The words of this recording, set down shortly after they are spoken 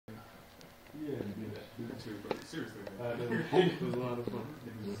too, but seriously. It was a lot of fun.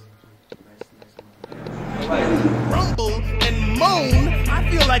 Rumble and moan. I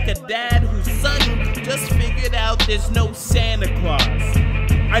feel like a dad whose son just figured out there's no Santa Claus.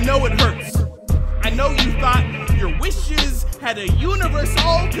 I know it hurts. I know you thought your wishes had a universe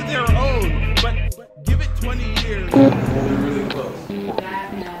all to their own, but give it 20 years. Really close.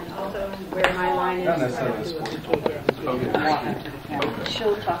 That and also where my line is. Not necessarily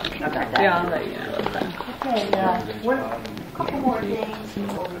She'll talk about that. Yeah, I'll let you know. Okay, a couple more things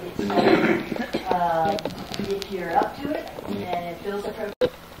before we get started. If you're up to it and it feels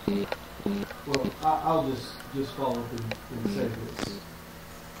appropriate. Well, I'll just follow up and say this.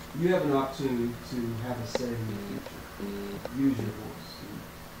 You have an opportunity to have a say in the future. Use your voice.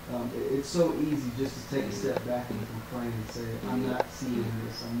 It's so easy just to take a step back and complain and say, I'm not seeing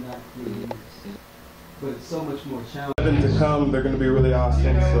this, I'm not getting this. But it's so much more challenging. To come, they're going to be really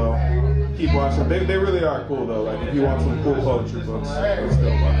awesome, so keep watching. They really are cool, though. Like, if you want some cool poetry books, let's go.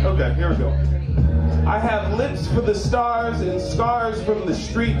 Okay, here we go. I have lips for the stars and scars from the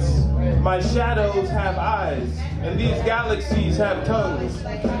streets. My shadows have eyes, and these galaxies have tongues,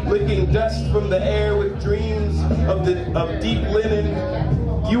 licking dust from the air with dreams of deep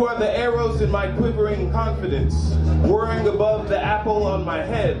linen. You are the arrows in my quivering confidence, whirring above the apple on my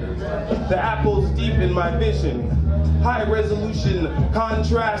head, the apples deep in my vision. High resolution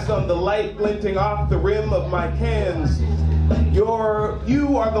contrast on the light glinting off the rim of my cans. You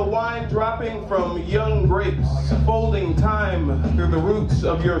are the wine dropping from young grapes, folding time through the roots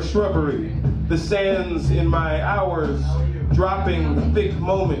of your shrubbery. The sands in my hours, dropping thick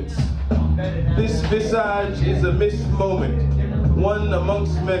moments. This visage is a missed moment, one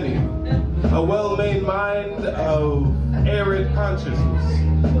amongst many, a well-made mind of arid consciousness.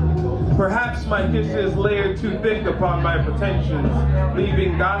 Perhaps my kisses layered too thick upon my pretensions,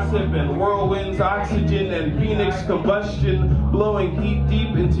 leaving gossip and whirlwinds, oxygen and phoenix combustion, blowing heat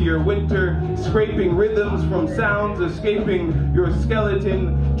deep into your winter, scraping rhythms from sounds escaping your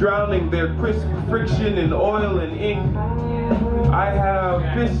skeleton, drowning their crisp friction in oil and ink. I have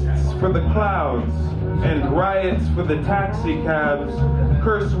fists for the clouds and riots for the taxi cabs,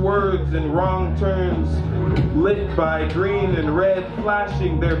 curse words and wrong turns, lit by green and red,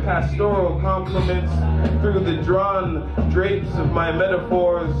 flashing their pastoral compliments through the drawn drapes of my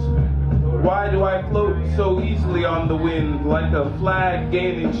metaphors. Why do I float so easily on the wind, like a flag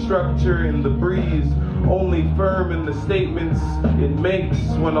gaining structure in the breeze, only firm in the statements it makes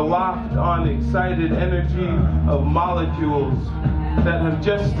when aloft on excited energy of molecules that have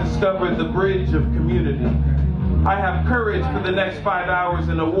just discovered the bridge of community? I have courage for the next 5 hours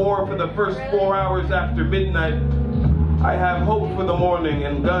and a war for the first 4 hours after midnight. I have hope for the morning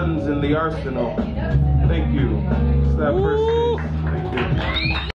and guns in the arsenal. Thank you. It's that first case. Thank you.